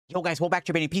Yo guys, welcome back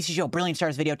to a PTCGO Brilliant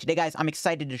Stars video. Today guys, I'm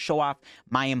excited to show off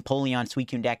my Empoleon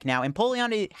Suicune deck. Now,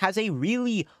 Empoleon has a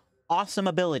really awesome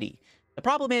ability. The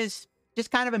problem is,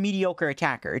 just kind of a mediocre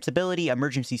attacker. Its ability,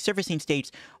 Emergency Surfacing,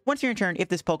 states, once you're in turn, if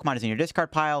this Pokemon is in your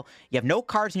discard pile, you have no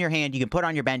cards in your hand, you can put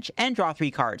on your bench and draw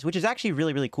 3 cards, which is actually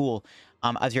really cool,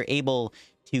 as you're able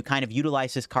to kind of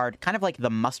utilize this card, kind of like the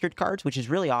mustard cards, which is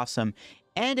really awesome.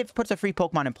 And it puts a free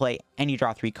Pokemon in play, and you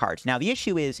draw 3 cards. Now, the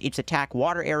issue is, its attack,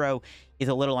 Water Arrow, is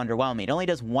a little underwhelming. It only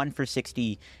does 1 for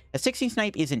 60. A 16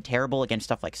 Snipe isn't terrible against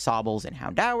stuff like Sobbles and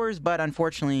Houndours, but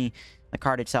unfortunately, the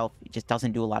card itself just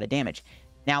doesn't do a lot of damage.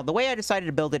 Now, the way I decided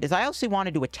to build it is I also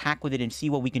wanted to attack with it and see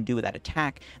what we can do with that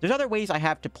attack. There's other ways I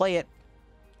have to play it.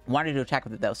 Wanted to attack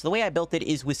with it though. So the way I built it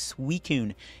is with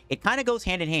Suicune. It kind of goes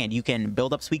hand in hand. You can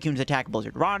build up Suicune's attack,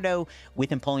 Blizzard Rondo,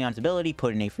 with Empoleon's ability,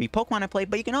 put in a free Pokemon in play,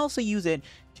 but you can also use it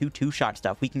to two-shot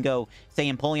stuff. We can go,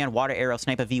 say, Empoleon, Water Arrow,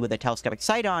 Snipe a V with a Telescopic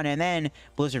Sight on, and then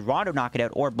Blizzard Rondo knock it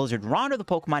out, or Blizzard Rondo the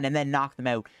Pokemon, and then knock them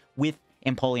out with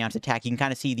Empoleon's attack. You can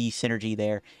kind of see the synergy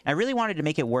there. And I really wanted to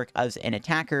make it work as an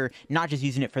attacker, not just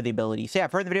using it for the ability. So yeah,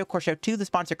 for the video, of course, shout out to the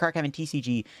sponsor, Card Cavern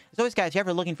TCG. As always, guys, if you're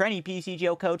ever looking for any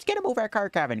PTCGO codes, get them over at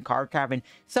Card Cavern. Card Cavern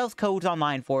sells codes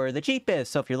online for the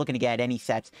cheapest. So if you're looking to get any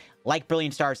sets like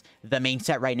Brilliant Stars, the main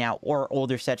set right now, or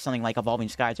older sets, something like Evolving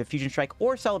Skies or Fusion Strike,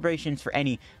 or Celebrations for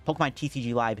any Pokemon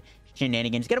TCG Live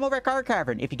shenanigans, get them over at Card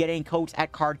Cavern. If you get any codes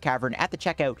at Card Cavern at the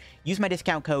checkout, use my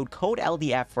discount code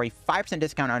LDF for a 5%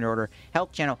 discount on your order.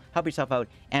 Help channel, help yourself out,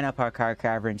 and up our Card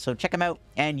Cavern. So check them out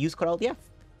and use code LDF.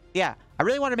 Yeah, I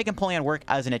really want to make Empoleon work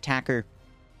as an attacker.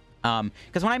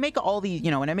 Because when I make all these,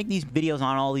 when I make these videos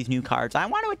on all these new cards, I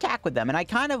want to attack with them, and I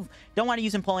kind of don't want to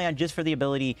use Empoleon just for the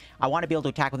ability. I want to be able to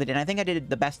attack with it, and I think I did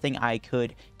the best thing I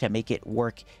could to make it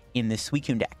work in this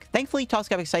Suicune deck. Thankfully,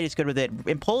 Telescopic Sight is good with it.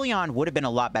 Empoleon would have been a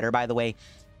lot better, by the way,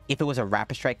 if it was a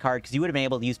Rapid Strike card, because you would have been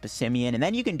able to use Passimian, and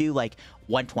then you can do like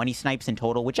 120 snipes in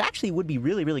total, which actually would be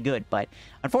really good. But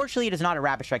unfortunately, it is not a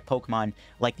Rapid Strike Pokemon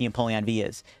like the Empoleon V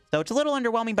is. So it's a little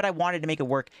underwhelming, but I wanted to make it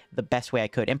work the best way I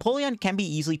could. Empoleon can be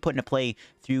easily put into play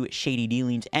through Shady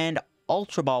Dealings and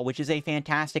Ultra Ball, which is a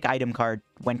fantastic item card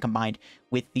when combined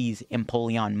with these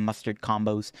Empoleon mustard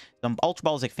combos. Ultra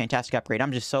Ball is a fantastic upgrade.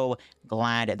 I'm just so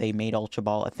glad they made Ultra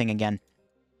Ball a thing again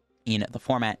in the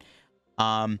format.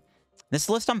 This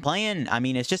list I'm playing, I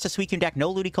mean, it's just a Suicune deck,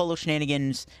 no Ludicolo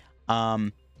shenanigans,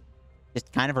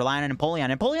 just kind of relying on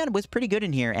Empoleon. Empoleon was pretty good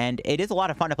in here, and it is a lot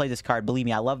of fun to play this card. Believe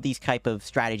me, I love these type of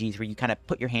strategies where you kind of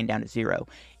put your hand down to 0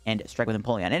 and strike with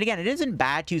Empoleon. And again, it isn't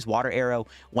bad to use Water Arrow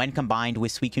when combined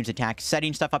with Suicune's attack.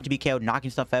 Setting stuff up to be KO'd,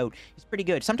 knocking stuff out is pretty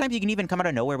good. Sometimes you can even come out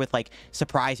of nowhere with, like,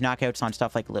 surprise knockouts on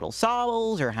stuff like Little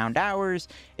Sobbles or Houndours.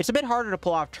 It's a bit harder to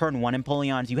pull off turn 1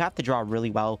 Empoleons. You have to draw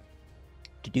really well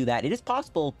to do that. It is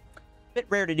possible. Bit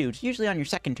rare to do. It's usually on your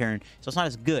second turn, so it's not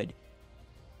as good.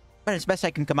 But it's best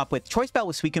I can come up with. Choice Belt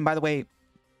with Suicune, by the way,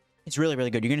 it's really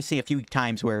good. You're going to see a few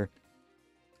times where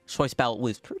Choice Belt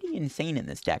was pretty insane in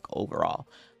this deck overall.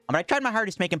 But I tried my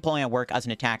hardest to make Empoleon work as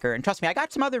an attacker, and trust me, I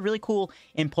got some other really cool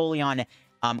Empoleon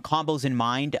combos in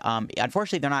mind.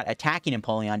 Unfortunately, they're not attacking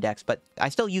Empoleon decks, but I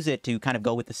still use it to kind of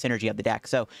go with the synergy of the deck.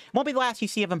 So, it won't be the last you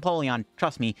see of Empoleon,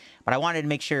 trust me, but I wanted to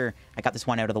make sure I got this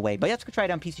one out of the way. But yeah, let's go try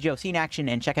it on PTCGO, see in action,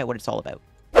 and check out what it's all about.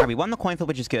 Alright, we won the coin flip,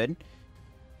 which is good.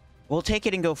 We'll take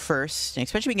it and go first, and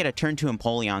especially if we can get a turn 2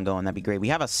 Empoleon going, that'd be great. We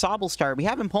have a Sobble start, we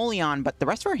have Empoleon, but the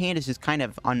rest of our hand is just kind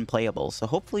of unplayable, so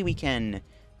hopefully we can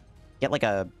get like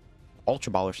a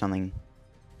Ultra Ball or something,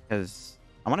 because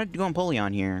I want to do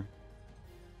Empoleon here.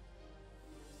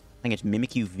 I think it's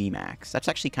Mimikyu VMAX. That's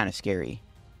actually kind of scary.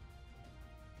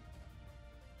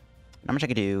 Not much I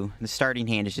could do. The starting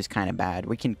hand is just kind of bad.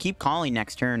 We can keep calling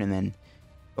next turn and then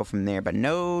go from there, but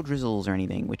no Drizzles or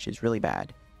anything, which is really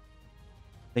bad.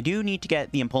 They do need to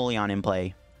get the Empoleon in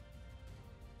play.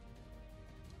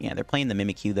 Yeah, they're playing the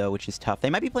Mimikyu, though, which is tough.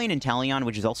 They might be playing Inteleon,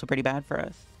 which is also pretty bad for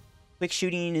us. Quick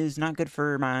shooting is not good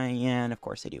for my... Yeah, and of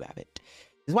course they do have it.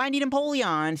 This is why I need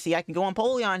Empoleon. See, I can go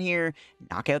Empoleon here,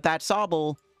 knock out that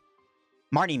Sobble.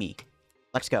 Marnie me.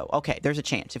 Let's go. Okay, there's a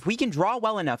chance. If we can draw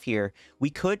well enough here, we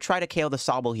could try to KO the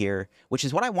Sobble here, which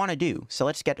is what I want to do. So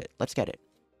let's get it. Let's get it.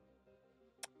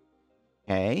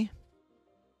 Okay.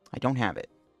 I don't have it.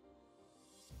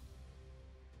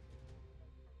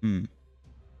 No,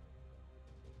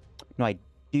 I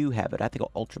do have it. I have to go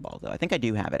Ultra Ball, though. I think I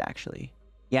do have it, actually.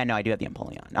 Yeah, no, I do have the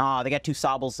Empoleon. Oh, they got 2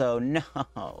 Sobbles, though.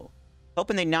 No.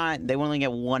 Hoping they only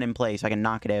get 1 in play so I can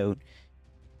knock it out.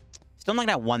 Still not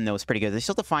that 1, though. It's pretty good. They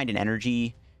still have to find an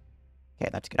energy. Okay,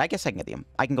 that's good. I guess I can get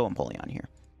I can go Empoleon here.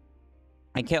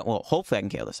 I can't... Well, hopefully I can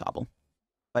KO the Sobble.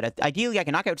 But ideally, I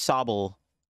can knock out Sobble.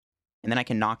 And then I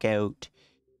can knock out...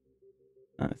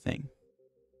 thing.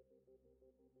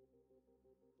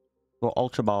 Go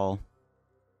Ultra Ball.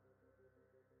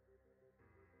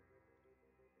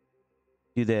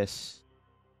 Do this.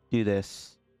 Do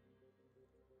this.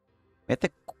 We have to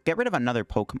get rid of another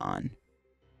Pokemon.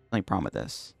 Only problem with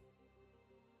this.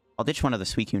 I'll ditch one of the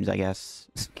Suicunes, I guess.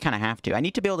 Kind of have to. I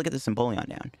need to be able to get this Empoleon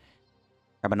down.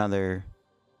 Grab another...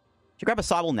 Should grab a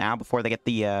Sobble now before they get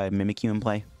the Mimikyu in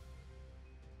play.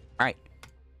 Alright.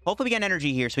 Hopefully we get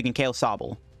energy here so we can KO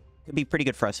Sobble. Could be pretty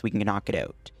good for us so we can knock it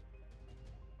out.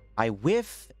 I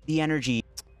whiff the energy.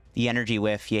 The energy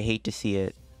whiff. You hate to see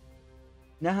it.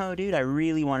 No, dude. I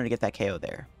really wanted to get that KO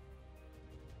there.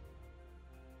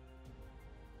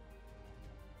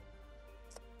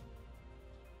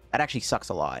 That actually sucks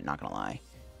a lot, not gonna lie.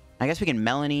 I guess we can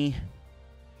Melanie.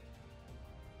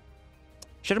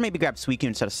 Should have maybe grabbed Suicune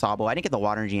instead of Sobble. I didn't get the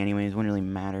water energy anyways. Wouldn't really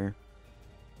matter.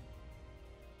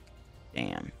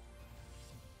 Damn.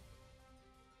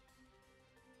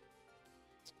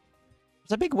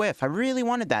 It's a big whiff. I really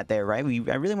wanted that there, right?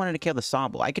 I really wanted to kill the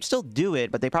Sobble. I could still do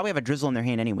it, but they probably have a Drizzile in their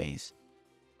hand anyways.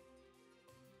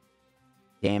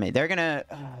 Damn it. They're gonna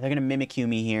Mimikyu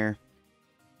me here.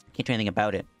 Can't do anything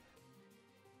about it.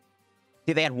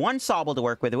 See, if they had one Sobble to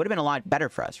work with, it would have been a lot better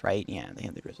for us, right? Yeah, they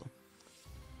have the Drizzile.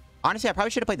 Honestly, I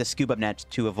probably should have played the Scoop Up Net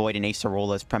to avoid an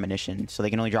Acerola's Premonition, so they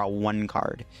can only draw one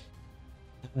card.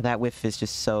 That whiff is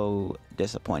just so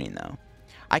disappointing, though.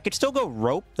 I could still go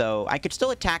Rope, though. I could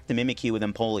still attack the Mimikyu with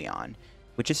Empoleon,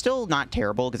 which is still not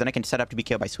terrible, because then I can set up to be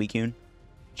killed by Suicune,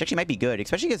 which actually might be good,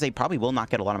 especially because they probably will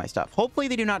knock out a lot of my stuff. Hopefully,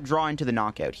 they do not draw into the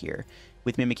knockout here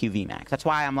with Mimikyu VMAX. That's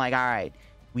why I'm like, all right,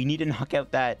 we need to knock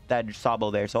out that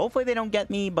Sobble there. So hopefully they don't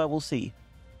get me, but we'll see.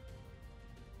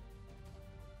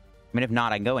 I mean, if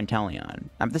not, I can go Inteleon.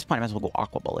 At this point, I might as well go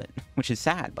Aqua Bullet, which is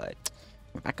sad, but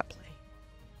backup play.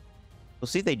 We'll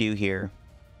see if they do here.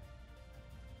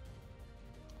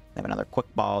 They have another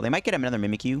Quick Ball. They might get another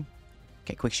Mimikyu.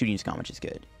 Okay, Quick Shooting's gone, which is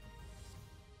good.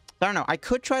 I don't know. I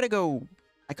could try to go...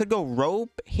 I could go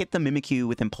Rope, hit the Mimikyu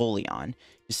with Empoleon,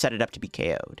 just set it up to be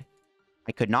KO'd.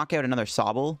 I could knock out another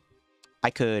Sobble. I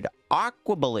could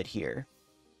Aqua Bullet here.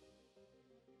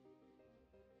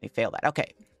 They fail that.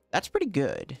 Okay, that's pretty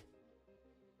good.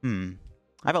 I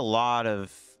have a lot of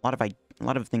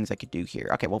things I could do here.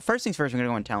 Okay, well, first things first, we're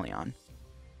gonna go Inteleon.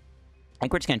 I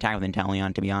think we're just gonna attack with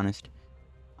Inteleon, to be honest.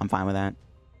 I'm fine with that.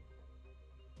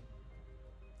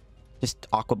 Just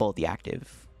Aqua Bullet the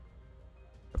active.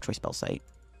 Choice Belt Sight.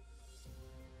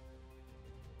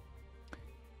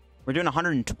 We're doing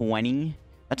 120.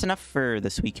 That's enough for the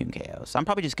Suicune KO. So I'm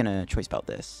probably just gonna Choice Belt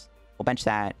this. We'll bench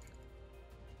that.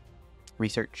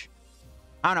 Research.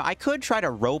 I don't know. I could try to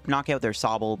Rope knock out their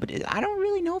Sobble, but I don't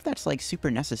really know if that's like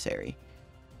super necessary.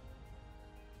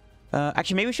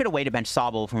 Actually, maybe we should have waited to bench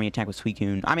Sobble for when we attack with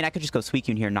Suicune. I mean, I could just go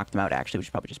Suicune here and knock them out, actually, which is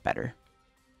probably just better.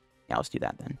 Yeah, let's do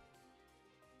that then.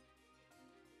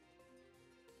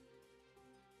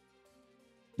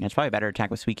 Yeah, it's probably better to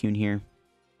attack with Suicune here.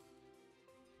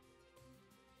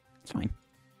 It's fine.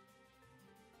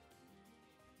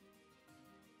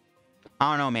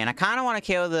 I don't know, man. I kind of want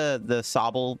to KO the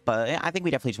Sobble, but I think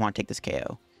we definitely just want to take this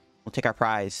KO. We'll take our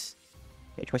prize.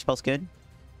 Okay, Choice Belt's good.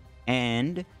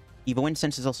 And Evolution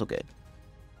Incense is also good.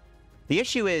 The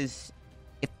issue is,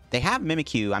 if they have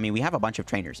Mimikyu, I mean, we have a bunch of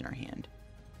trainers in our hand.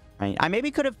 Right? I maybe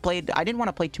could have played... I didn't want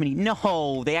to play too many...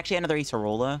 No! They actually had another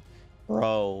Acerola?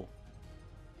 Bro.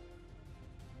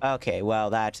 Okay,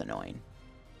 well, that's annoying.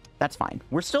 That's fine.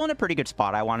 We're still in a pretty good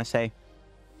spot, I want to say.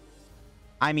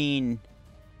 I mean...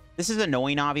 This is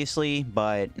annoying, obviously,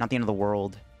 but not the end of the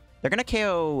world. They're going to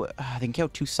KO... they can KO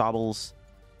 2 Sobbles.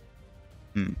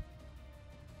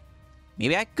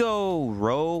 Maybe I could go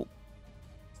Rope,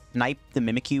 Snipe the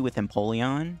Mimikyu with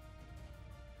Empoleon.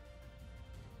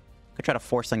 Could try to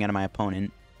force something out of my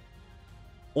opponent.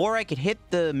 Or I could hit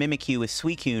the Mimikyu with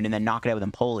Suicune and then knock it out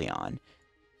with Empoleon.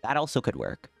 That also could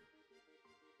work.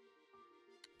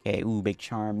 Okay, ooh, Big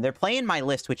Charm. They're playing my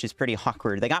list, which is pretty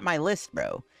awkward. They got my list,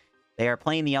 bro. They are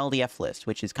playing the LDF list,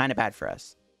 which is kind of bad for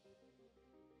us.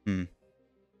 Damn,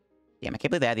 I can't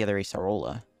believe they had the other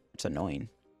Acerola. It's annoying.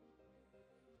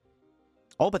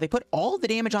 Oh, but they put all the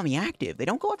damage on the active. They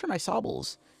don't go after my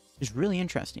Sobbles. It's really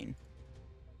interesting.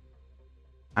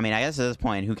 I mean, I guess at this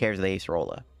point, who cares the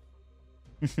Acerola?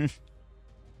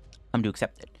 I'm to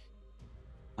accept it.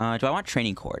 Do I want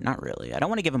Training Court? Not really. I don't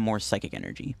want to give him more Psychic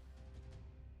Energy.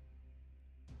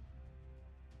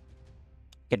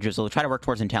 Get Drizzile. Try to work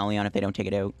towards Inteleon if they don't take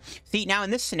it out. See, now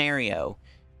in this scenario,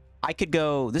 I could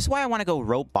go... This is why I want to go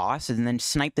Rope Boss and then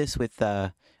snipe this with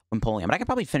Empoleon. But I could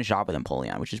probably finish off with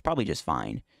Empoleon, which is probably just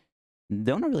fine.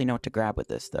 Don't really know what to grab with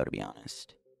this, though, to be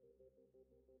honest.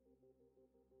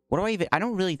 What do I even... I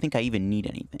don't really think I even need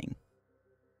anything.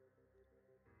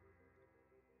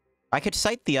 I could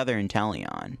sight the other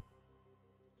Inteleon.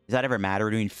 Does that ever matter?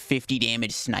 We're doing 50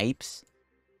 damage snipes?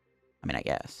 I mean, I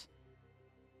guess.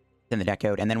 Then the deck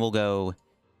out, and then we'll go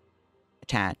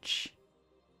attach.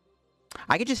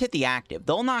 I could just hit the active.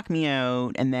 They'll knock me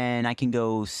out, and then I can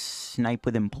go snipe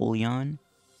with Empoleon.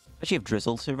 Especially if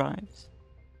Drizzile survives.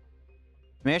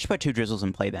 Maybe I should put 2 Drizzles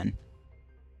in play then.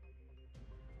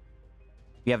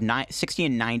 We have 60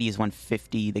 and 90 is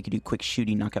 150. They could do quick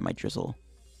shooting, knock out my Drizzile.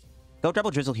 Go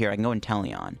double Drizzle here. I can go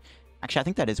Inteleon. Actually, I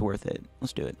think that is worth it.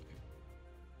 Let's do it.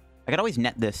 I could always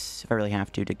net this if I really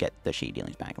have to get the Shady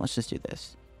Dealings back. Let's just do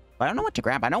this. But I don't know what to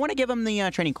grab. I don't want to give him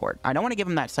the Training Court. I don't want to give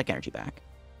him that Psych Energy back.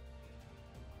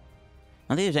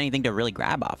 I don't think there's anything to really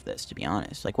grab off this, to be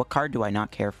honest. Like, what card do I not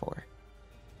care for?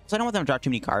 So I don't want them to draw too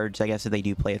many cards, I guess, if they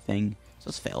do play a thing. So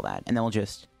let's fail that. And then we'll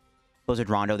just Blizzard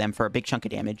Rondo them for a big chunk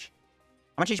of damage.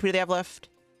 How much HP do they have left?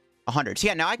 100. So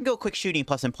yeah, now I can go quick shooting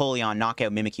plus Empoleon, knock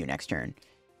out Mimikyu next turn.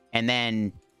 And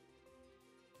then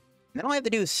all I have to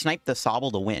do is snipe the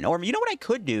Sobble to win. Or you know what I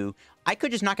could do? I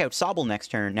could just knock out Sobble next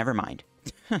turn. Never mind.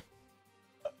 Never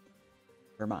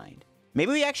mind.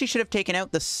 Maybe we actually should have taken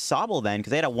out the Sobble then, because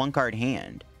they had a 1-card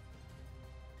hand.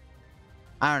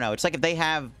 I don't know. It's like if they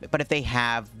have... But if they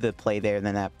have the play there,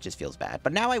 then that just feels bad.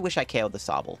 But now I wish I KO'd the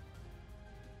Sobble.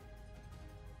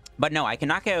 But no, I can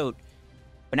knock out...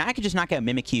 But now I could just knock out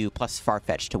Mimikyu plus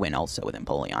Farfetch to win also with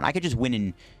Empoleon. I could just win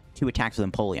in 2 attacks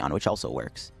with Empoleon, which also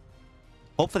works.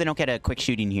 Hopefully they don't get a quick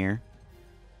shooting here.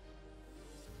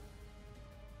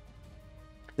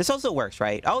 This also works,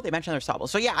 right? Oh, they mentioned their Sobble.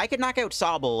 So yeah, I could knock out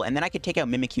Sobble, and then I could take out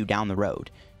Mimikyu down the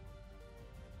road.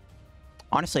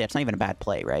 Honestly, that's not even a bad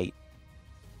play, right?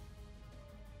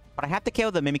 But I have to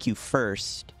KO the Mimikyu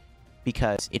first,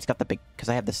 because it's got the big... Because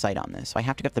I have the sight on this, so I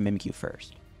have to get the Mimikyu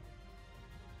first.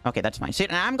 Okay, that's fine. See,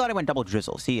 and I'm glad I went double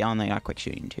Drizzle. See, oh, and they got quick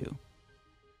shooting, too.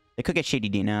 They could get Shady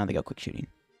D now. They go quick shooting.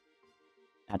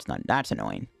 That's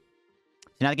annoying. So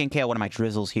now they can KO one of my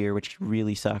Drizzles here, which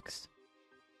really sucks.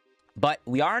 But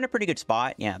we are in a pretty good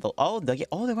spot. Yeah, they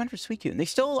went for Suicune. They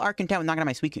still are content with knocking out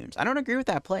my Suicunes. I don't agree with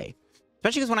that play.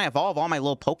 Especially because when I evolve all my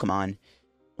little Pokemon,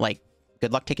 like,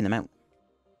 good luck taking them out.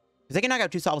 Because they can knock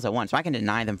out 2 Sobbles at once, so I can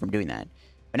deny them from doing that.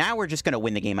 But now we're just going to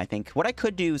win the game, I think. What I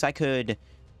could do is I don't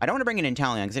want to bring in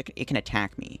Inteleon, because it can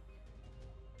attack me.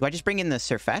 Do I just bring in the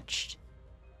Surfetched?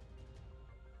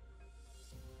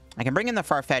 I can bring in the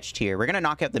Farfetch'd here. We're going to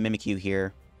knock out the Mimikyu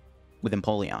here with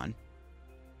Empoleon.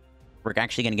 We're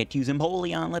actually going to get to use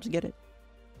Empoleon. Let's get it.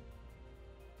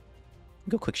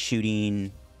 Go quick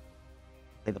shooting.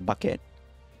 Play the bucket.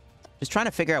 Just trying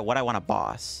to figure out what I want to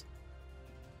boss.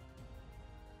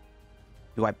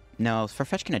 No,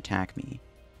 Farfetch can attack me.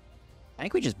 I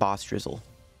think we just boss Drizzile.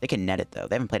 They can net it, though.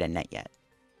 They haven't played a net yet.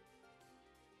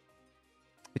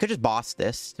 We could just boss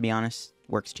this, to be honest.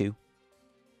 Works, too.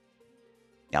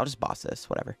 Yeah, I'll just boss this.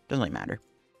 Whatever. Doesn't really matter.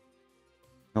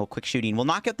 No quick shooting. We'll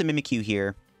knock out the Mimikyu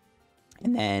here.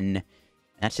 And then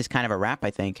that's just kind of a wrap,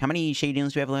 I think. How many Shady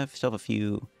Dealings do we have left? Still have a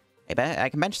few. I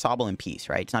can bench Sobble in peace,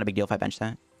 right? It's not a big deal if I bench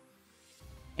that.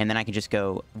 And then I can just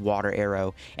go Water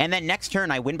Arrow. And then next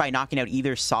turn, I win by knocking out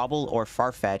either Sobble or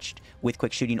Farfetch'd with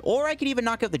quick shooting. Or I could even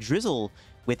knock out the Drizzile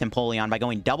with Empoleon by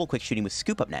going double quick shooting with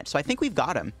Scoop Up Net. So I think we've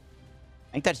got him.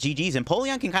 I think that's GG's.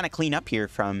 Empoleon can kind of clean up here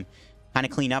from... Kind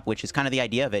of clean up, which is kind of the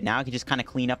idea of it. Now I can just kind of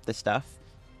clean up the stuff.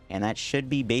 And that should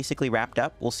be basically wrapped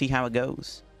up. We'll see how it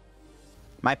goes.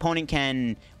 My opponent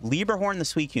can Lieberhorn the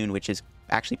Suicune, which is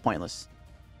actually pointless.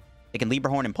 They can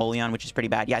Lieberhorn Empoleon, which is pretty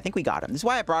bad. Yeah, I think we got him. This is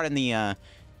why I brought in the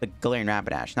Galarian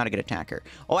Rapidash. Not a good attacker.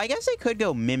 Oh, I guess they could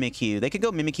go Mimikyu. They could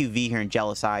go Mimikyu V here and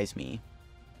Jealous Eyes me.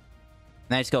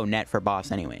 And I just go net for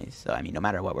boss anyways. So, I mean, no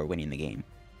matter what, we're winning the game.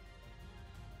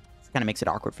 This kind of makes it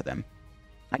awkward for them.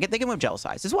 They can move Jealous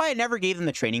Eyes. This is why I never gave them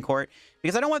the Training Court.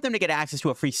 Because I don't want them to get access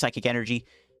to a free Psychic Energy.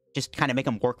 Just kind of make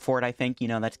them work for it, I think. You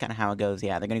know, that's kind of how it goes.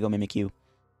 Yeah, they're going to go Mimikyu.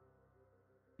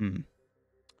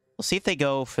 We'll see if they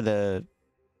go for the...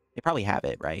 They probably have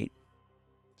it, right?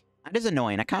 That is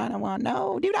annoying. I kind of want...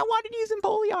 No, dude, I wanted to use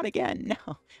Empoleon again.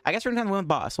 No. I guess we're going to win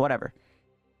boss. Whatever.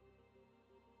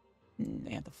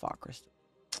 They have the Fog Crystal.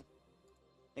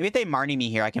 Maybe if they Marnie me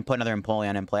here, I can put another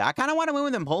Empoleon in play. I kind of want to win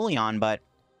with Empoleon, but...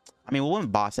 I mean, we'll win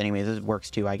with boss anyways. This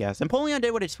works too, I guess. Empoleon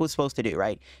did what it was supposed to do,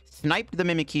 right? Sniped the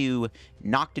Mimikyu,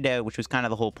 knocked it out, which was kind of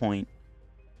the whole point.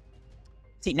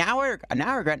 See, now I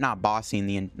regret not bossing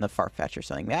the Farfetch or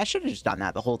something. I should have just done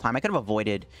that the whole time. I could have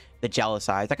avoided the Jealous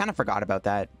Eyes. I kind of forgot about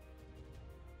that.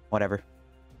 Whatever.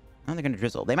 Oh, they're going to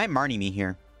Drizzle. They might Marnie me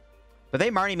here. But if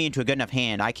they Marnie me into a good enough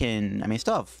hand, I can... I mean, I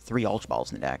still have 3 Ultra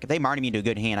Balls in the deck. If they Marnie me into a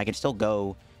good hand, I can still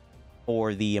go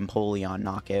for the Empoleon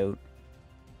knockout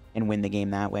and win the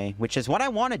game that way, which is what I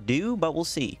want to do, but we'll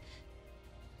see.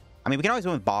 I mean, we can always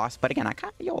win with Boss, but again, I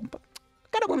gotta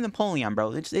win with Empoleon,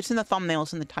 bro. It's in the thumbnail,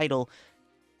 it's in the title.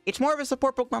 It's more of a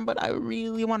support Pokemon, but I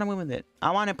really want to win with it.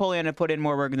 I want Empoleon to put in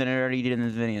more work than it already did in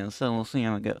this video, so we'll see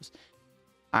how it goes.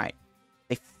 Alright.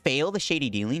 They fail the Shady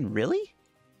Dealing? Really?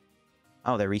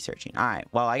 Oh, they're researching. Alright,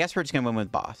 well, I guess we're just going to win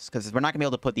with Boss, because we're not going to be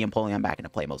able to put the Empoleon back into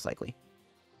play, most likely.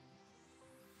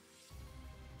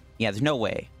 Yeah, there's no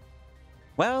way.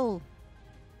 Well,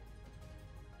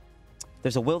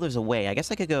 there's a will, there's a way. I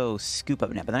guess I could go Scoop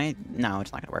Up Net, but then no,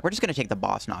 it's not going to work. We're just going to take the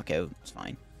Boss knockout. It's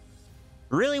fine.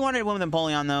 Really wanted to win with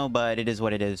Empoleon, though, but it is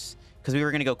what it is. Because we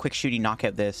were going to go Quick Shooting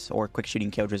knockout this, or Quick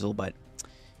Shooting kill Drizzile, but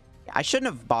I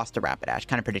shouldn't have bossed the Rapidash,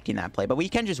 kind of predicting that play. But we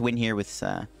can just win here with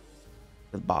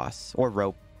Boss, or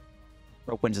Rope.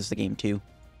 Rope wins us the game, too.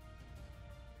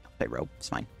 I'll play Rope, it's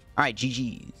fine. Alright,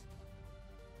 GG's.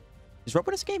 Does Rope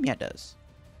win us a game? Yeah, it does.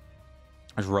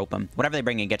 Let's Rope him. Whatever they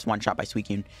bring in gets one shot by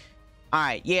Suicune.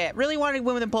 Alright, yeah, really wanted to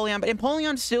win with Empoleon, but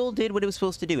Empoleon still did what it was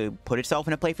supposed to do. It put itself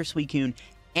in a play for Suicune,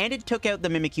 and it took out the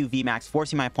Mimikyu VMAX,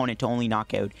 forcing my opponent to only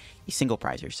knock out a single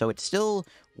prizer. So it still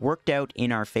worked out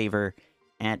in our favor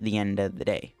at the end of the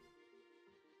day.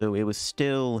 So it was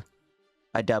still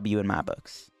a W in my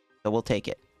books. So we'll take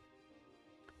it.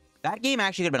 That game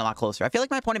actually could have been a lot closer. I feel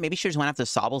like my opponent maybe should have just went after the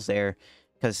Sobbles there,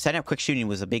 because setting up Quick Shooting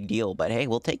was a big deal. But hey,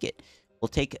 we'll take it. We'll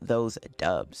take those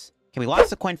dubs. Okay, we lost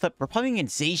the coin flip. We're playing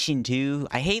against Zacian too.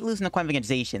 I hate losing the coin flip against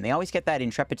Zacian. They always get that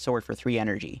Intrepid Sword for 3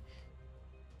 energy.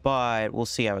 But we'll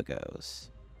see how it goes.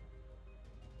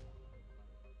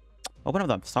 Open up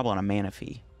the Sobble on a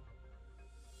Manaphy.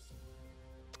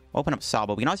 Open up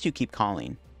Sobble. We can also do Keep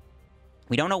Calling.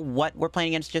 We don't know what we're playing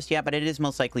against just yet, but it is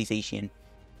most likely Zacian.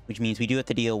 Which means we do have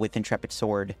to deal with Intrepid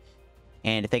Sword.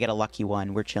 And if they get a lucky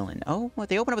one, we're chilling. Oh, what,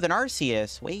 they open up with an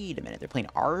Arceus. Wait a minute. They're playing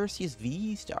Arceus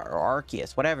V-Star or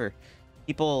Arceus, whatever.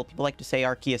 People like to say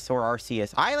Arceus or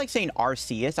Arceus. I like saying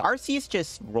Arceus. Arceus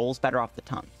just rolls better off the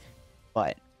tongue.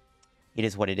 But it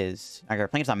is what it is. We're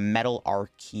playing a Metal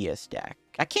Arceus deck.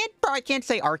 I can't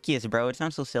say Arceus, bro. It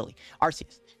sounds so silly.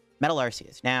 Arceus. Metal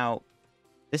Arceus. Now,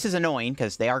 this is annoying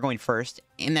because they are going first,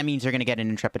 and that means they're going to get an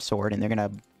Intrepid Sword, and they're going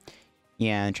to...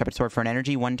 Yeah, Intrepid Sword for an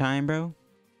energy one time, bro.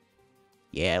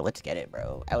 Yeah, let's get it,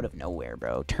 bro. Out of nowhere,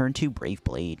 bro. Turn 2 Brave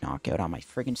Blade knockout on my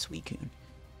friggin' Suicune.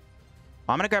 Well,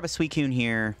 I'm going to grab a Suicune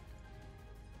here,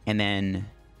 and then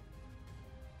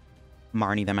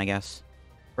Marnie them, I guess.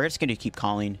 We're just going to keep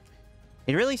calling.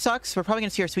 It really sucks. We're probably going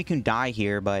to see our Suicune die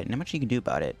here, but not much you can do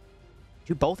about it.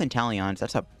 Do both Inteleons.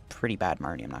 That's a pretty bad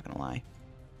Marnie, I'm not going to lie.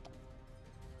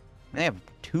 They have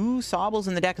 2 Sobbles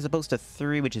in the deck as opposed to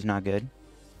 3, which is not good.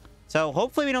 So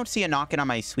hopefully we don't see a knock-in on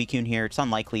my Suicune here. It's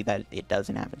unlikely that it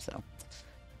doesn't happen, so.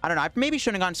 I don't know. I maybe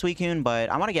shouldn't have gone Suicune, but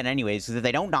I want to get it anyways, because if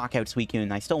they don't knock out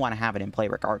Suicune, I still want to have it in play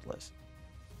regardless.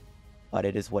 But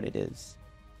it is what it is.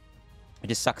 It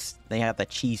just sucks. They have that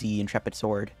cheesy Intrepid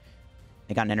Sword.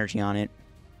 They got an energy on it.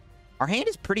 Our hand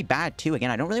is pretty bad, too. Again,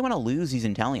 I don't really want to lose these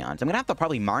Inteleons. I'm going to have to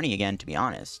probably Marnie again, to be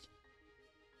honest.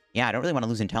 Yeah, I don't really want to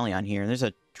lose Inteleon here. There's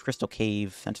a Crystal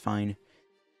Cave. That's fine.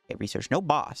 Okay, research. No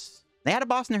boss. They had a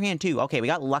boss in their hand, too. Okay, we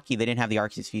got lucky they didn't have the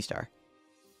Arceus V-Star.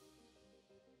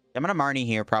 I'm going to Marnie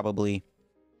here, probably.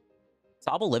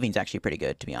 Sobble Living's actually pretty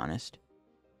good, to be honest.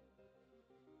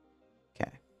 Okay.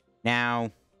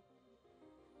 Now,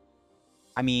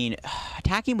 I mean,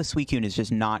 attacking with Suicune is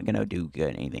just not going to do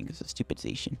good anything. It's a stupid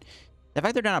Zacian. The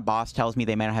fact they're down a boss tells me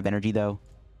they might not have energy, though.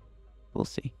 We'll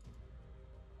see.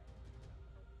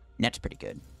 Net's pretty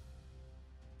good.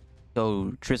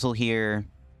 So, Drizzile here,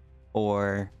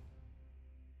 or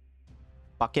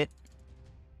Bucket.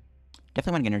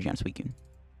 Definitely want to get energy on Suicune.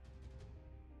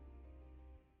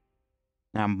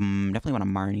 Definitely want a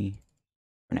Marnie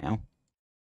for now.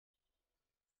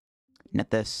 Net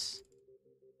this.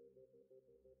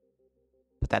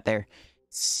 Put that there.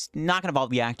 It's not going to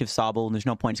evolve the active Sobble, and there's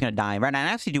no point. It's going to die. Right now, I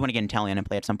actually do want to get Inteleon in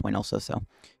play at some point also, so kind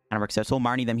of works out. So we'll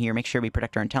Marnie them here. Make sure we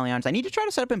protect our Inteleons. I need to try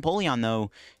to set up Empoleon,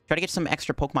 though. Try to get some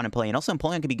extra Pokemon in play. And also,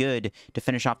 Empoleon could be good to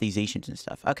finish off these Zacians and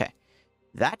stuff. Okay.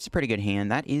 That's a pretty good hand.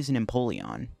 That is an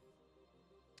Empoleon.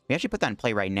 We actually put that in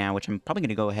play right now, which I'm probably going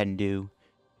to go ahead and do.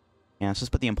 Yeah, let's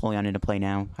just put the Empoleon into play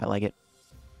now. I like it.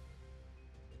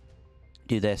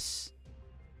 Do this.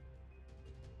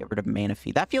 Get rid of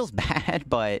Manaphy. That feels bad,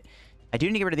 but I do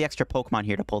need to get rid of the extra Pokemon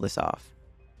here to pull this off.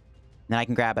 And then I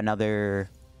can grab another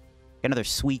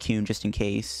Suicune just in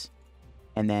case.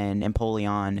 And then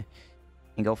Empoleon.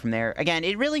 And go from there. Again,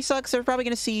 it really sucks. We're going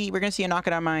to see a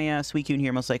knockout on my Suicune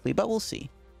here most likely, but we'll see.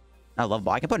 I love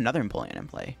ball. I can put another Empoleon in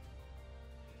play.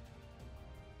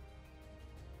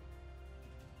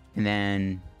 And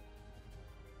then...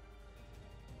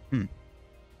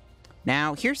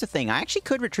 Now, here's the thing. I actually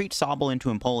could retreat Sobble into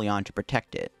Empoleon to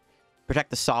protect it. protect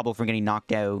the Sobble from getting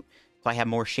knocked out, so I have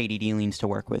more shady dealings to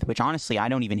work with, which honestly, I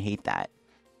don't even hate that.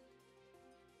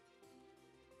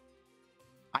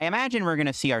 I imagine we're going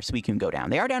to see our Suicune go down.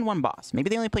 They are down 1 boss. Maybe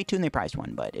they only played 2 and they prized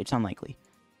 1, but it's unlikely.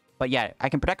 But yeah, I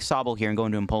can protect Sobble here and go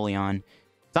into Empoleon.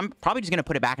 So I'm probably just going to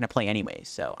put it back into play anyways,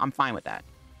 so I'm fine with that.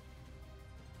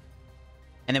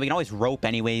 And then we can always rope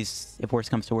anyways, if worse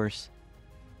comes to worse.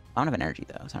 I don't have an energy,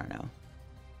 though, so I don't know.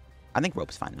 I think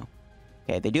rope's fine, though.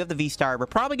 Okay, they do have the V-Star. We're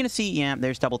probably going to see, yeah,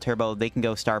 there's Double Turbo. They can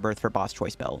go Starbirth for Boss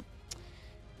Choice Belt.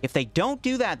 If they don't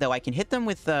do that, though, I can hit them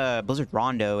with Blizzard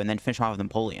Rondo and then finish off with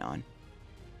Empoleon.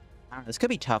 I don't know, this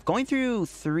could be tough. Going through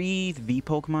 3 V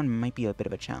Pokemon might be a bit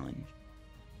of a challenge.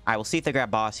 All right, we'll see if they grab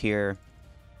Boss here.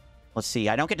 Let's see.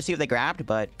 I don't get to see what they grabbed,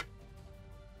 but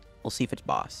we'll see if it's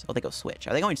Boss. Oh, they go Switch.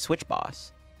 Are they going Switch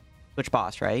Boss? Switch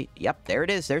Boss, right? Yep, there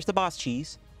it is. There's the Boss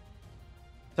cheese.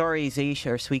 Sorry, Zeish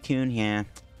or Suicune. Yeah.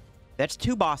 That's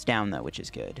 2 Boss down, though, which is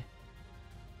good.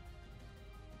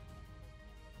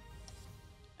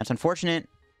 That's unfortunate,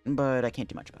 but I can't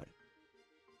do much about it.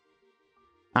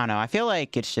 I don't know. I feel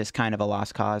like it's just kind of a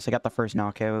lost cause. I got the first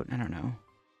knockout. I don't know.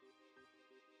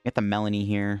 Get the Melanie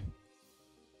here.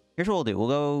 Here's what we'll do. We'll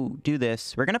go do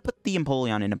this. We're going to put the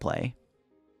Empoleon into play.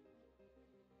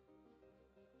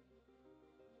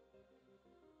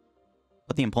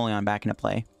 Put the Empoleon back into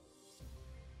play.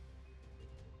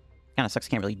 Kind of sucks.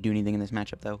 Can't really do anything in this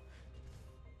matchup, though.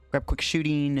 Grab Quick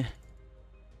Shooting.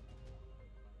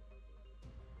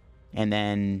 And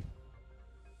then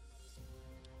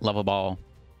Level Ball.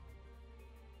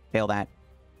 Fail that.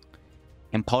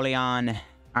 Empoleon.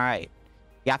 All right.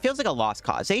 Yeah, it feels like a lost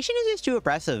cause. Zacian is just too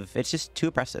oppressive. It's just too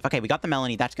oppressive. Okay, we got the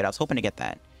Melanie. That's good. I was hoping to get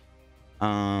that.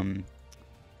 I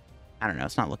don't know.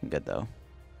 It's not looking good, though.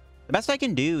 The best I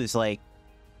can do is, like,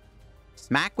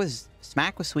 smack with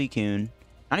Suicune.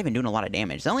 Not even doing a lot of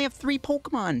damage. They only have 3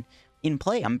 Pokemon in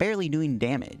play. I'm barely doing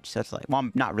damage. So it's like, well,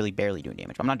 I'm not really barely doing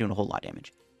damage. I'm not doing a whole lot of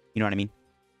damage. You know what I mean?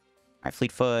 All right,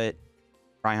 Fleetfoot.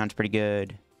 Raihan's pretty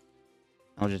good.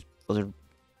 I'll just Blizzard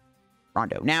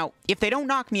Rondo. Now, if they don't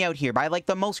knock me out here, by like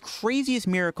the most craziest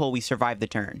miracle, we survive the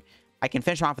turn, I can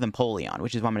finish off with Empoleon,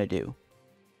 which is what I'm going to do.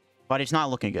 But it's not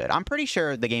looking good. I'm pretty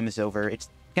sure the game is over. It's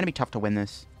going to be tough to win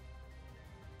this.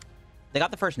 They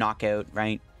got the first knockout,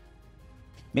 right?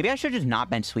 Maybe I should just not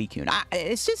bench Suicune.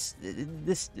 It's just,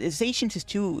 this Zacian's is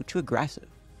too aggressive.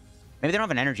 Maybe they don't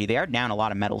have an energy. They are down a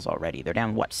lot of metals already. They're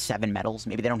down, what, 7 metals?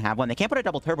 Maybe they don't have one. They can't put a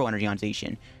double turbo energy on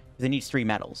Zacian because it needs 3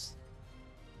 metals.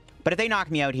 But if they knock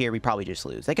me out here, we probably just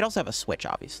lose. They could also have a switch,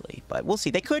 obviously. But we'll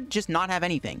see. They could just not have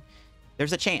anything.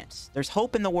 There's a chance. There's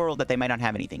hope in the world that they might not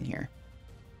have anything here.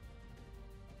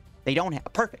 They don't have...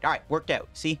 Perfect. All right. Worked out.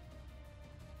 See?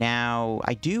 Now,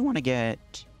 I do want to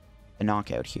get the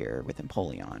knockout here with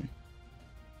Empoleon.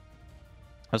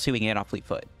 Let's see if we can get off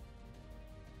Fleetfoot.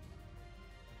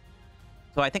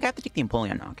 So I think I have to take the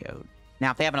Empoleon knockout. Now,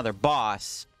 if they have another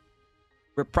boss,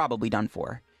 we're probably done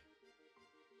for.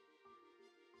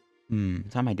 So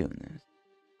how am I doing this?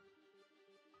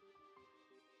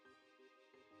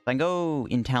 So I can go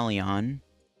Inteleon.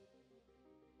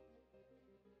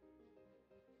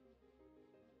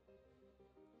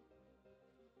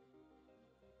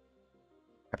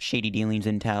 Grab Shady Dealings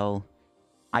Intel.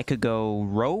 I could go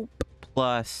Rope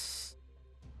plus...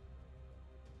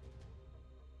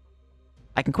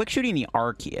 I can Quick Shooting the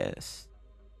Arceus.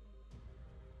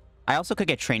 I also could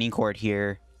get Training Court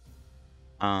here.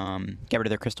 Get rid of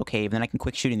their Crystal Cave. Then I can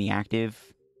Quick Shooting the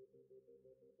active.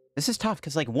 This is tough,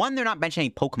 because, like, 1, they're not benching any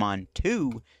Pokemon.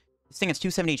 2, this thing has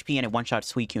 270 HP and it one-shot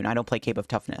Suicune. I don't play Cape of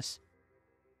Toughness.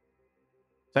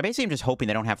 So I basically am just hoping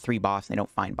they don't have 3 boss and they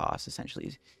don't find boss,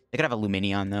 essentially. They could have a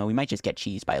Lumineon, though. We might just get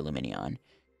cheesed by a Lumineon.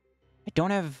 I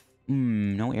don't have...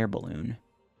 no Air Balloon.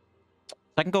 So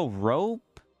I can go Rope.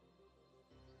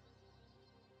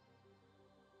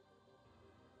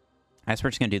 I guess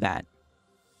we're just going to do that.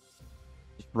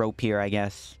 Just Rope here, I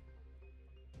guess.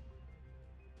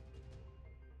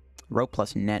 Rope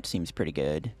plus Net seems pretty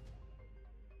good.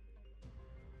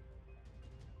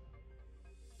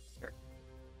 Sure.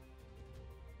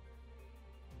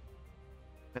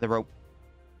 For the Rope.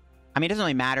 I mean, it doesn't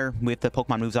really matter with the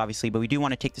Pokemon moves, obviously, but we do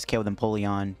want to take this KO with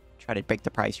Empoleon. Try to break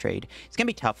the prize trade. It's going to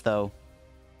be tough, though.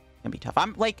 It's going to be tough.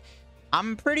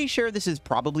 I'm pretty sure this is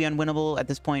probably unwinnable at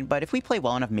this point, but if we play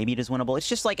well enough, maybe it is winnable. It's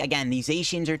just like, again, these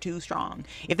Zacians are too strong.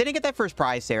 If they didn't get that first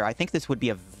prize there, I think this would be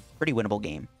a pretty winnable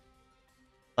game.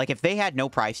 Like, if they had no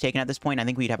prize taken at this point, I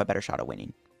think we'd have a better shot at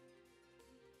winning.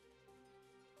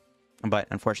 But,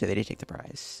 unfortunately, they did take the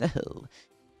prize. So,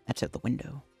 that's out the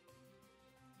window.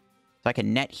 So I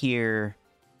can net here.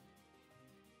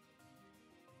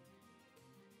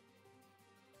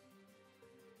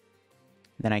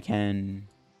 Then I can...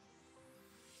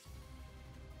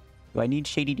 Do I need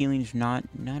Shady Dealings? Not...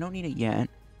 No, I don't need it yet.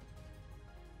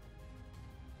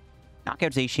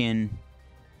 Knockout Zacian.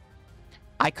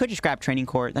 I could just grab Training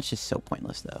Court. That's just so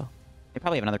pointless, though. They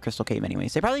probably have another Crystal Cave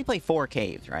anyways. They probably play 4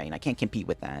 caves, right? And I can't compete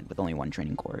with that with only 1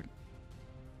 Training Court.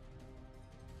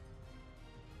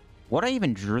 What do I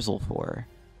even Drizzle for?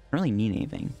 I don't really need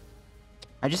anything.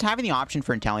 I just having the option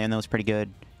for Inteleon, though, is pretty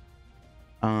good.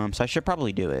 So I should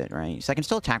probably do it, right? So I can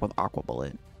still attack with Aqua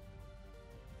Bullet.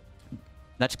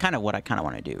 That's kind of what I kind of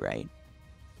want to do, right?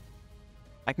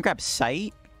 I can grab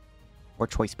Sight or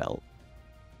Choice Belt.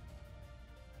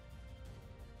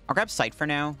 I'll grab Sight for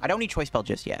now. I don't need Choice Belt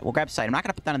just yet. We'll grab Sight. I'm not going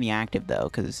to put that on the active, though,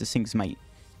 because this thing's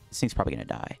probably going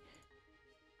to die.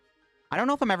 I don't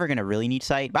know if I'm ever going to really need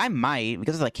Sight, but I might,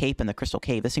 because of the Cape and the Crystal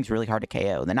Cave. This thing's really hard to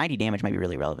KO. The 90 damage might be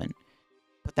really relevant.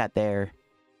 Put that there.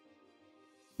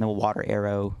 Then we'll Water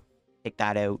Arrow. Take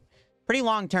that out. Pretty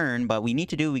long turn, but we need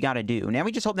to do what we got to do. Now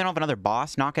we just hope they don't have another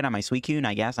boss knock it on my Suicune,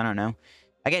 I guess. I don't know.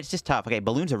 Again, it's just tough. Okay,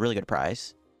 Balloon's a really good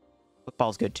prize.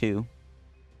 Football's good, too.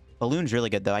 Balloon's really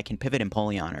good, though. I can pivot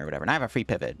Empoleon or whatever. And I have a free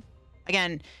pivot.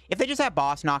 Again, if they just have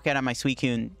boss knockout on my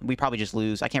Suicune, we probably just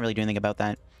lose. I can't really do anything about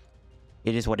that.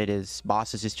 It is what it is.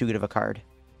 Boss is just too good of a card.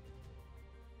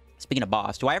 Speaking of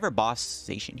boss, do I ever boss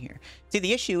station here? See,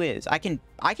 the issue is I can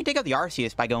take out the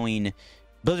Arceus by going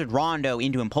Blizzard Rondo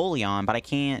into Empoleon, but I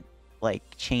can't, like,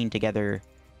 chain together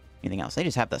anything else. They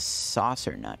just have the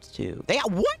saucer nuts, too. They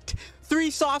got, what?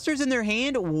 3 saucers in their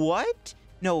hand? What?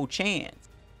 No chance.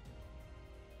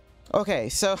 Okay,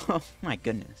 so, oh my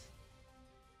goodness.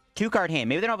 2-card hand.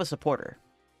 Maybe they don't have a supporter.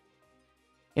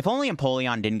 If only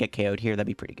Empoleon didn't get KO'd here, that'd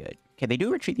be pretty good. Okay, they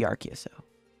do retreat the Arceus, though.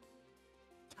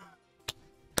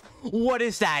 What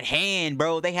is that hand,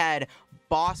 bro? They had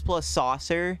boss plus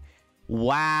saucer.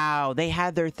 Wow, they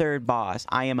had their 3rd boss.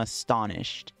 I am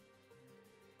astonished.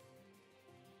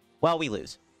 Well, we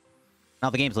lose. Now,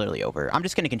 the game's literally over. I'm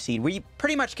just going to concede. We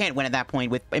pretty much can't win at that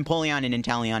point. With Empoleon and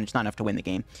Inteleon, it's not enough to win the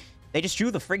game. They just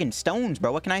drew the friggin' stones,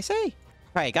 bro. What can I say?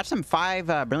 All right, got some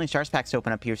 5 Brilliant Stars packs to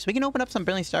open up here. So we can open up some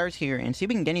Brilliant Stars here and see if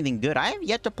we can get anything good. I have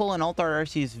yet to pull an Ultra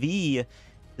Arceus V.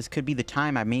 This could be the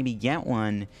time I maybe get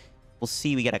one. We'll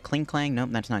see. We got a Cling Clang. Nope,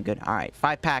 that's not good. All right,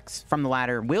 5 packs from the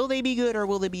ladder. Will they be good or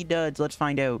will they be duds? Let's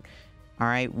find out. All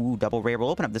right, ooh, double rare. We'll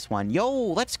open up this one. Yo,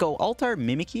 let's go. Ultra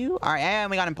Mimikyu. All right,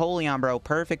 and we got Empoleon, bro.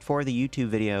 Perfect for the YouTube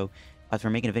video. As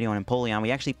we're making a video on Empoleon,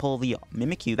 we actually pull the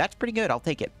Mimikyu. That's pretty good. I'll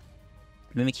take it.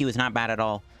 Mimikyu is not bad at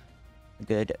all.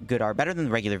 Good art. Better than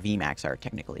the regular VMAX art,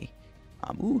 technically.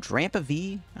 Ooh, Drampa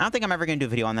V. I don't think I'm ever going to do a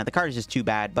video on that. The card is just too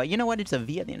bad. But you know what? It's a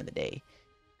V at the end of the day.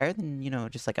 Better than, you know,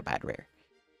 just like a bad rare.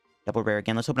 Double rare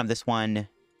again. Let's open up this one.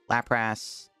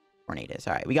 Lapras. Tornadus.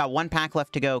 All right, we got 1 pack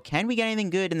left to go. Can we get anything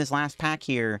good in this last pack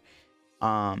here?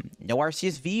 No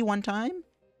Arceus V one time.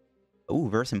 Ooh,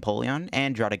 verse Empoleon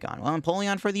and Druddigon. Well,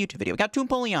 Empoleon for the YouTube video. We got 2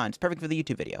 Empoleons. Perfect for the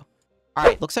YouTube video. All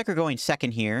right, looks like we're going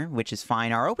second here, which is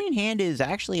fine. Our opening hand is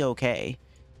actually okay.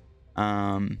 If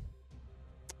I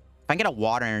can get a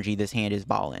water energy, this hand is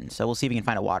ballin'. So we'll see if we can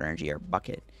find a water energy or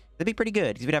bucket. That'd be pretty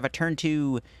good because we'd have a turn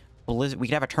 2 Blizzard. We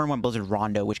could have a turn 1 Blizzard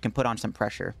Rondo, which can put on some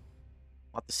pressure.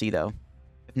 We'll have to see though.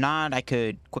 If not, I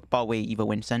could quick ball away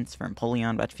Evo Incense for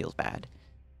Empoleon, but that feels bad.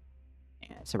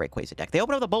 Yeah, it's a Rayquaza deck. They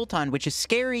open up the Bolton, which is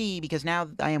scary because now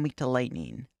I am weak to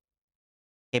Lightning.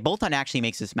 Okay, Bolton actually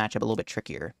makes this matchup a little bit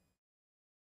trickier.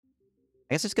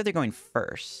 I guess it's good they're going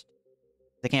first.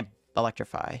 They can't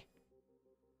electrify.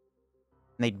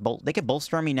 They could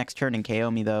Boltstorm me next turn and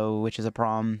KO me, though, which is a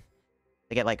problem.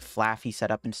 They get, like, Flaffy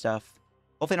set up and stuff.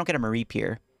 Hopefully they don't get a Mareep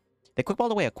here. They quick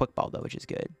balled away a quick ball, though, which is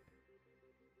good.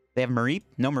 They have Mareep?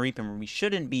 No Mareep, and we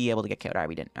shouldn't be able to get KO'd. All right,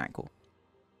 we didn't. All right, cool.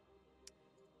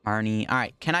 Marnie. All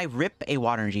right, can I rip a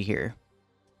Water Energy here?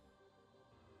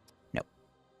 No.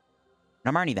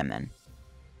 No Marnie them, then.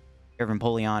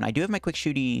 Empoleon. I do have my quick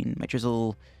shooting, my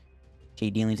Drizzle,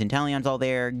 Shady Dealings, Inteleon's all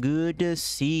there. Good to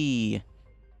see.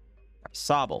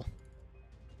 Sobble.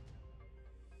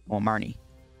 Well, Marnie.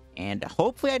 And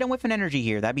hopefully I don't whiff an energy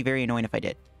here. That'd be very annoying if I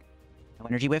did. No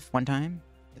energy whiff one time.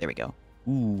 There we go.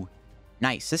 Ooh.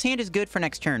 Nice. This hand is good for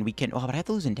next turn. We can... Oh, but I have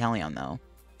to lose Inteleon, though.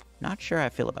 Not sure how I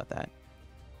feel about that.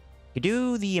 I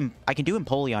can do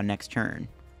Empoleon next turn.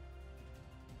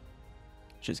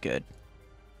 Which is good.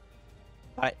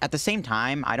 But at the same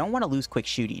time, I don't want to lose quick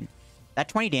shooting. That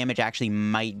 20 damage actually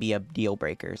might be a deal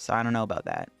breaker, so I don't know about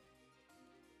that.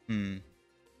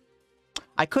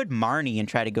 I could Marnie and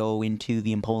try to go into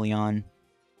the Empoleon.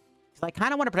 So I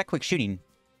kind of want to protect quick shooting.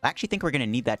 I actually think we're going to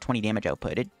need that 20 damage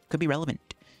output. It could be relevant.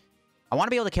 I want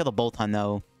to be able to kill the Bolton,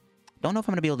 though. Don't know if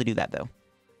I'm going to be able to do that, though.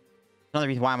 Another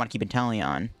reason why I want to keep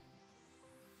Inteleon.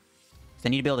 I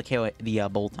need to be able to KO the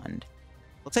Boltund.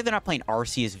 Looks like they're not playing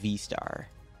Arceus V-Star.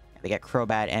 They got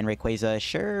Crobat and Rayquaza.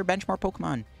 Sure, bench more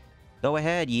Pokemon. Go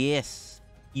ahead, yes.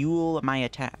 Fuel my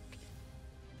attack.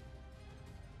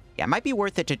 Yeah, it might be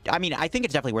worth it to... I mean, I think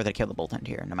it's definitely worth it to kill the Boltund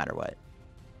here, no matter what.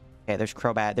 Okay, there's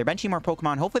Crobat. They're benching more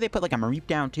Pokemon. Hopefully they put, like, a Mareep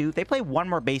down, too. If they play one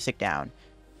more basic down,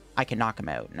 I can knock them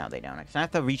out. No, they don't. I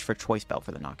have to reach for Choice Belt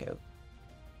for the knockout.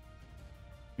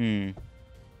 So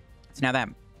now that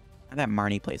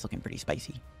Marnie play is looking pretty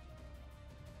spicy.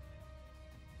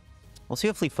 We'll see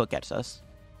what Fleetfoot gets us.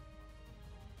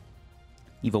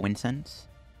 Evo Incense.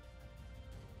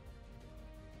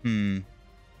 I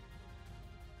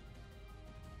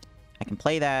can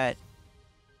play that.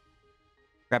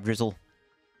 Grab Drizzile.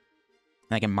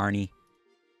 And I can Marnie.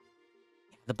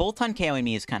 The Boltund KOing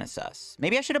me is kind of sus.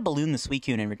 Maybe I should have ballooned the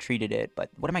Suicune and retreated it, but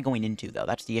what am I going into, though?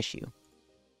 That's the issue.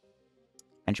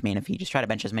 Bench Manaphy. Just try to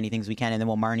bench as many things we can, and then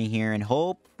we'll Marnie here, and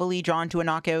hopefully draw into a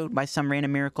knockout by some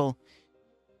random miracle.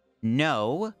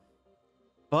 No.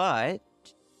 But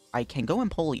I can go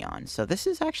Empoleon, so this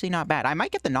is actually not bad. I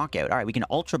might get the knockout. All right, we can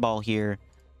Ultra Ball here.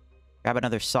 Grab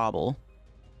another Sobble.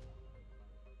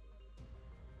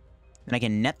 Then I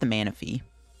can net the Manaphy.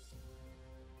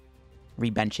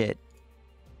 Rebench it.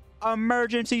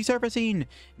 Emergency surfacing!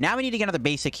 Now we need to get another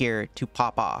basic here to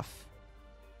pop off.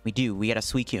 We do. We get a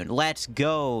Suicune. Let's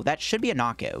go. That should be a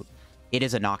knockout. It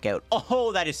is a knockout.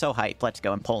 Oh, that is so hype. Let's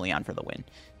go. Empoleon for the win.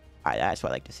 All right, that's what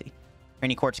I like to see.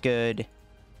 Training Court's good.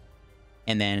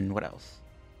 And then what else?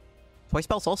 Choice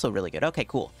Belt's also really good. Okay,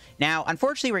 cool. Now,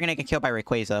 unfortunately, we're going to get killed by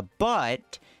Rayquaza,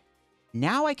 but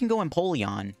now I can go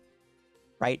Empoleon,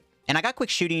 right? And I got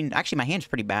quick shooting. Actually, my hand's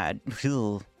pretty bad.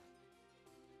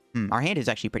 Our hand is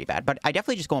actually pretty bad, but I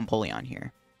definitely just go Empoleon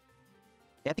here.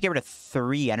 They have to get rid of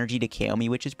 3 energy to KO me,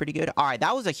 which is pretty good. All right,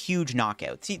 that was a huge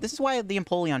knockout. See, this is why the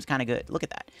Empoleon's kind of good. Look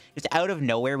at that. Just out of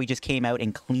nowhere, we just came out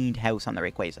and cleaned house on the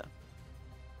Rayquaza.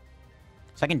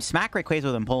 So I can smack Rayquaza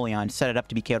with Empoleon, set it up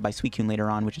to be KO'd by Suicune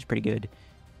later on, which is pretty good.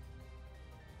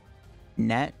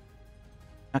 Net.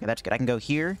 Okay, that's good. I can go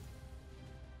here.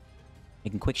 I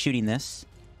can quick shooting this.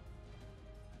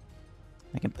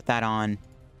 I can put that on.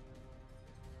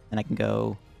 Then I can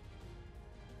go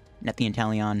net the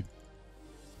Inteleon.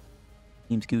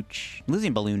 Team Scooch.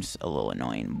 Losing Balloon's a little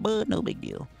annoying, but no big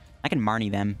deal. I can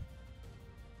Marnie them.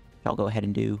 Which I'll go ahead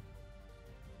and do.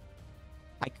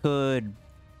 I could...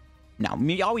 No,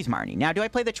 always Marnie. Now, do I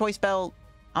play the Choice Belt?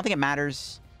 I don't think it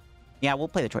matters. Yeah, we'll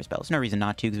play the Choice Belt. There's no reason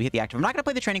not to, because we hit the active. I'm not going to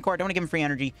play the Training Court. I don't want to give him free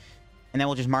energy. And then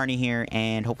we'll just Marnie here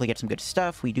and hopefully get some good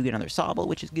stuff. We do get another Sobble,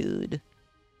 which is good.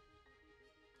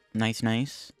 Nice,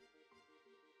 nice.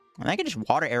 And I can just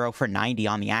Water Arrow for 90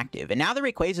 on the active. And now the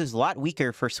Rayquaza is a lot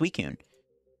weaker for Suicune.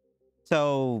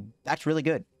 So, that's really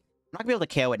good. I'm not going to be able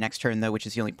to KO it next turn, though, which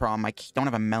is the only problem. I don't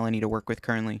have a Melanie to work with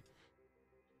currently.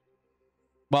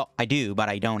 Well, I do, but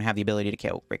I don't have the ability to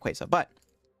KO Rayquaza. But,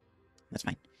 that's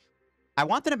fine. I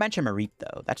want them to bench a Mareep,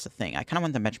 though. That's the thing. I kind of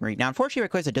want them to bench Mareep. Now, unfortunately,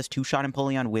 Rayquaza does 2-shot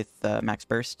Empoleon with Max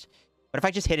Burst. But if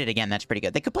I just hit it again, that's pretty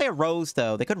good. They could play a Rose,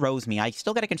 though. They could Rose me. I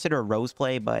still got to consider a Rose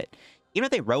play, but even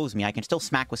if they Rose me, I can still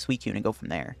smack with Suicune and go from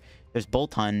there. There's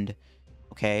Boltund.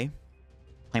 Okay.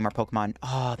 Play more Pokemon.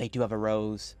 Oh, they do have a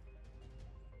Rose.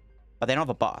 But they don't have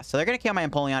a boss. So they're going to kill my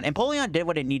Empoleon. Empoleon did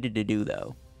what it needed to do,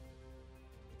 though.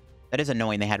 That is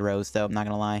annoying they had Rose, though. I'm not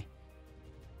going to lie.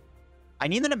 I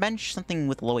need them to bench something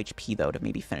with low HP, though, to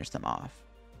maybe finish them off.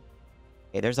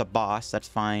 Okay, there's a boss. That's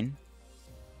fine.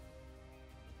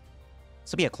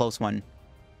 This will be a close one.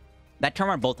 That turn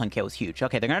on Boltund KO was huge.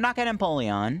 Okay, they're going to knock out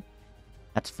Empoleon.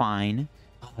 That's fine.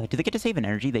 Do they get to save an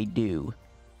energy? They do.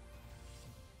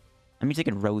 That means they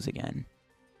can Rose again.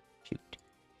 Shoot.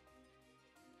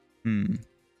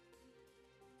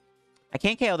 I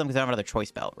can't KO them because I don't have another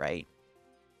Choice Belt, right?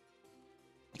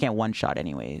 I can't one-shot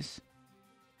anyways.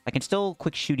 I can still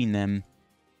quick shooting them.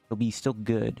 It'll be still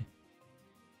good.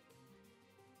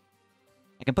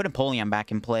 I can put Empoleon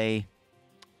back in play,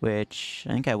 which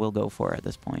I think I will go for at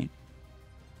this point.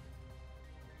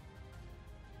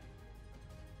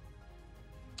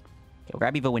 Okay,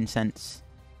 grab Evo Incense.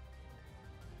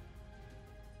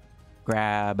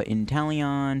 Grab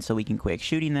Inteleon so we can quick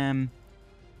shooting them.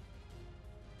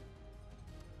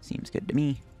 Seems good to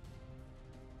me.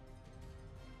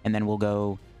 And then we'll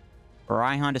go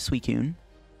Raihan to Suicune.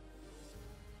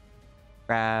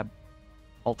 Grab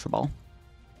Ultra Ball.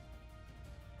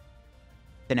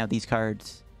 Then out these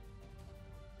cards.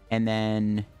 And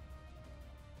then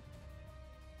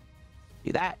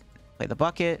do that. Play the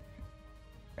bucket.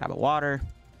 Grab a water.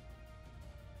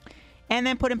 And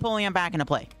then put Empoleon back into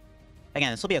play.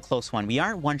 Again, this will be a close one. We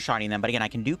aren't one-shotting them, but again, I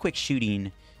can do quick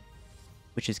shooting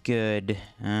which is good.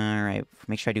 All right,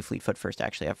 make sure I do Fleet Foot first,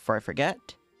 actually, before I forget.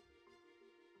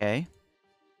 Okay.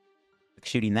 Quick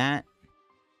shooting that.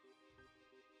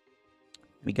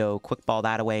 We go quick ball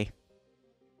that away.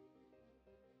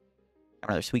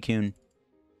 Another Suicune.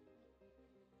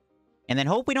 And then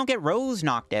hope we don't get Rose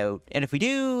knocked out. And if we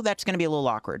do, that's going to be a little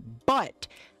awkward. But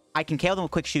I can KO them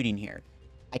with quick shooting here.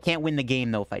 I can't win the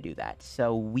game, though, if I do that.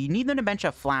 So we need them to bench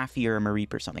a Flaffy or a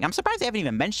Mareep or something. I'm surprised they haven't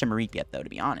even benched a Mareep yet, though, to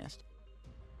be honest.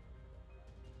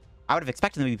 I would have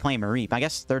expected them to be playing Mareep. I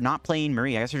guess they're not playing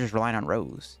Mareep. I guess they're just relying on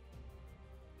Rose.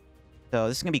 So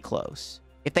this is going to be close.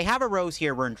 If they have a Rose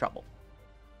here, we're in trouble.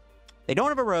 If they don't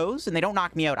have a Rose and they don't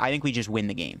knock me out, I think we just win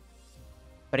the game.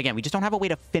 But again, we just don't have a way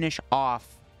to finish off.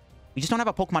 We just don't have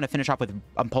a Pokemon to finish off with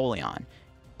Empoleon. So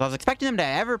I was expecting them to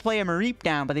ever play a Mareep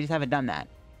down, but they just haven't done that.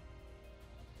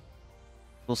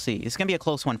 We'll see. It's going to be a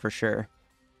close one for sure.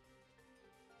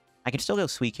 I can still go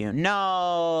Suicune.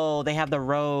 No! They have the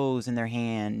Rose in their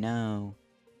hand. No.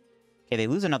 Okay, they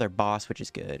lose another boss, which is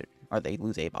good. Or they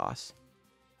lose a boss.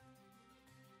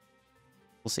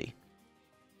 We'll see.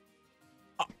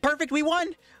 Oh, perfect! We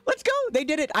won! Let's go! They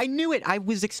did it! I knew it! I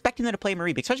was expecting them to play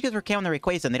Mareep, especially because we're KOing the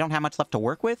Rayquaza and they don't have much left to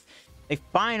work with. They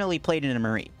finally played it in a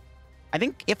Mareep. I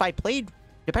think if I played...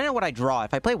 Depending on what I draw,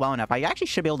 if I play well enough, I actually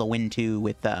should be able to win too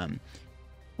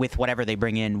with whatever they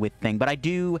bring in with thing. But I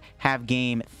do have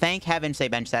game. Thank heavens they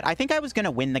benched that. I think I was going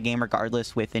to win the game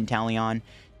regardless with Inteleon.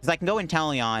 Because I can go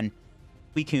Inteleon,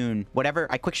 Suicune, whatever.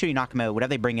 I quick shooting knock him out. Whatever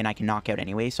they bring in, I can knock out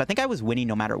anyway. So I think I was winning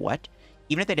no matter what.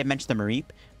 Even if they didn't mention the Mareep.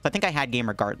 So I think I had game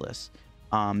regardless.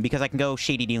 Because I can go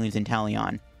Shady Dealings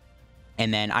Inteleon.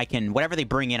 And then I can, whatever they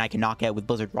bring in, I can knock out with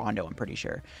Blizzard Rondo, I'm pretty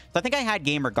sure. So I think I had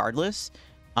game regardless.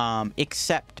 Well,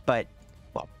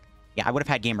 yeah, I would have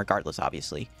had game regardless,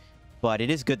 obviously. But it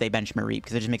is good they bench Mareep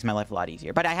because it just makes my life a lot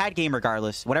easier. But I had game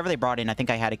regardless. Whatever they brought in, I think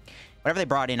I had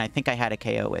a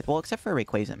KO with. Well, except for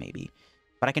Rayquaza, maybe.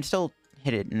 But I can still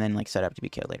hit it and then like set up to be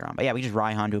KO'd later on. But yeah, we just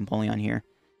Raihan to Empoleon here.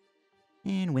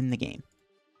 And win the game.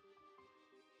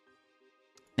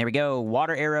 There we go.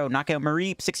 Water Arrow, knockout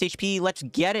Mareep, 6 HP. Let's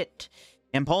get it.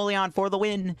 Empoleon for the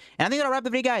win. And I think that'll wrap the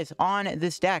video, guys, on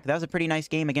this deck. That was a pretty nice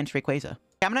game against Rayquaza.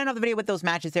 I'm going to end off the video with those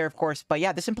matches there, of course. But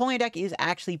yeah, this Empoleon deck is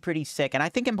actually pretty sick. And I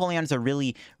think Empoleon is a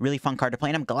really, really fun card to play.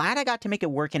 And I'm glad I got to make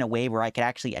it work in a way where I could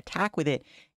actually attack with it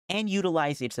and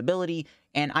utilize its ability.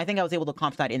 And I think I was able to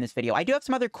accomplish that in this video. I do have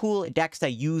some other cool decks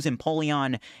that use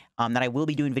Empoleon that I will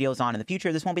be doing videos on in the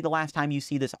future. This won't be the last time you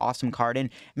see this awesome card. And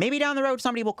maybe down the road,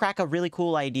 somebody will crack a really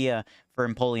cool idea for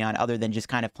Empoleon other than just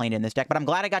kind of playing it in this deck. But I'm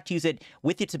glad I got to use it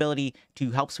with its ability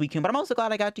to help Suicune. But I'm also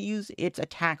glad I got to use its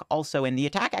attack also. And the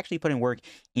attack actually put in work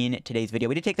in today's video.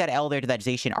 We did take that L there to that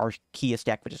Zacian Arceus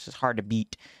deck, which is just hard to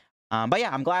beat. But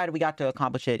yeah, I'm glad we got to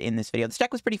accomplish it in this video. This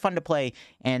deck was pretty fun to play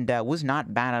and was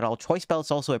not bad at all. Choice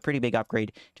Belt's also a pretty big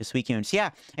upgrade to Suicune. So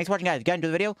yeah, thanks for watching, guys. If you got into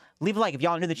the video, leave a like. If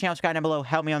y'all are new to the channel, subscribe down below.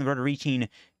 Help me on the road to reaching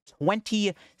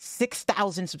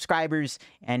 26,000 subscribers.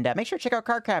 And make sure to check out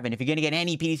Card Cavern. If you're going to get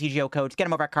any PTCGO codes, get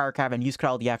them over at Card Cavern. Use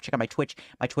code LDF. Check out my Twitch,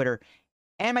 my Twitter,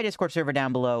 and my Discord server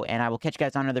down below. And I will catch you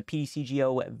guys on another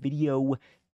PTCGO video.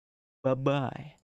 Bye-bye.